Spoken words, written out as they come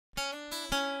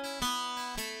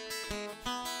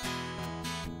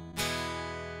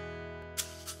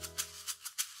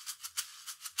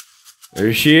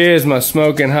There she is, my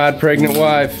smoking hot pregnant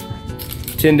wife.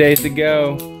 10 days to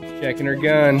go, checking her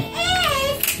gun.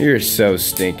 You're so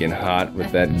stinking hot with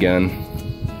that gun.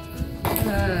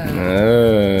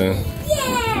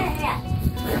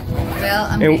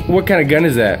 Well, and what kind of gun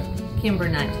is that? Kimber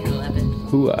 1911.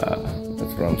 Hooah,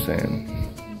 that's what I'm saying.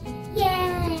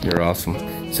 You're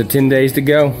awesome. So 10 days to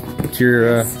go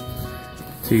to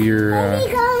your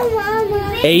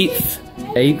eighth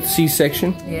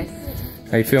C-section. Yes.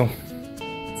 How you feel?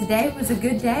 Today was a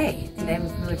good day. Today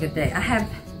was a really good day.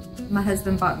 My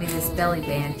husband bought me this belly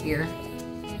band here.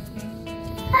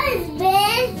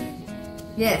 Husband?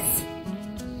 Yes.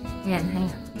 Yeah, hang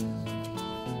on.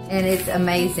 And it's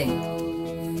amazing.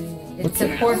 It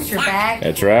supports your back.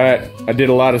 That's right. I did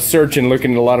a lot of searching,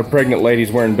 looking at a lot of pregnant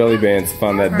ladies wearing belly bands to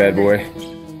find that bad boy.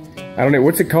 I don't know,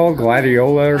 what's it called?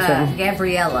 Gladiola or something?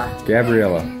 Gabriella.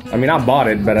 Gabriella. I mean, I bought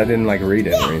it, but I didn't like read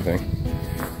it or anything.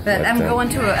 But I'm going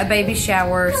to a baby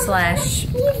shower /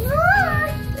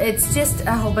 it's just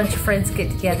a whole bunch of friends get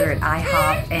together at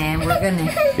IHOP and we're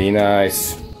gonna be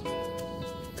nice.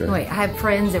 Wait, I have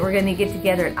friends that we're gonna get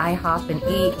together at IHOP and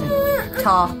eat and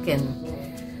talk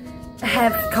and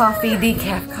have coffee,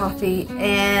 decaf coffee,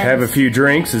 and have a few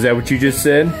drinks. Is that what you just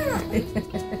said?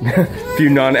 A few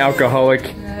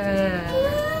non-alcoholic,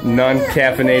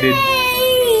 non-caffeinated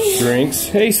drinks.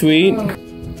 Hey, sweet.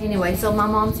 Anyway, so my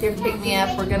mom's here to pick me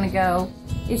up. We're gonna go.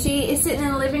 Is she sitting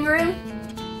in the living room?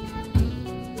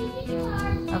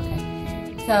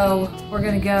 Okay. So we're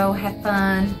gonna go have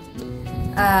fun.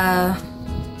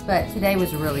 But today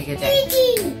was a really good day.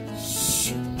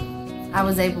 Shh. I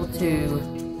was able to.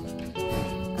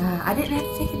 I didn't have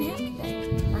to take a nap today.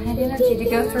 I had energy to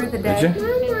go through the day. Did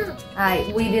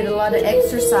you? We did a lot of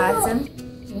exercising.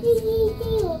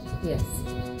 Yes.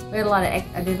 We had a lot of.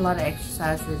 I did a lot of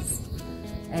exercises.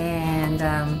 And,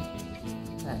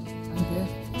 but I'm good.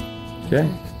 Okay.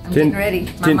 I'm getting ready.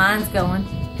 My mind's going.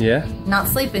 Yeah? Not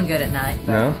sleeping good at night.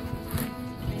 No?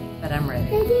 But I'm ready.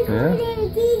 Yeah?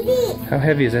 How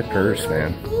heavy is that purse,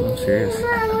 man? I'm serious.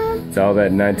 It's all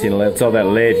that 1911. It's all that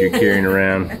lead you're carrying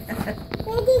around.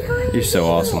 You're so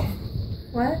awesome.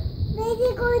 What?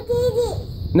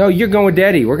 No, you're going with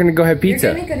Daddy. We're going to go have pizza.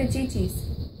 You're going to go to Gigi's.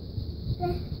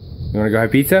 You want to go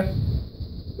have pizza?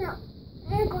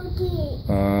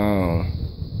 Oh,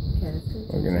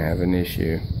 we're gonna have an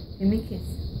issue. Give me a kiss.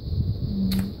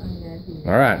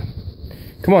 All right,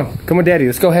 come on, Daddy.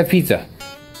 Let's go have pizza.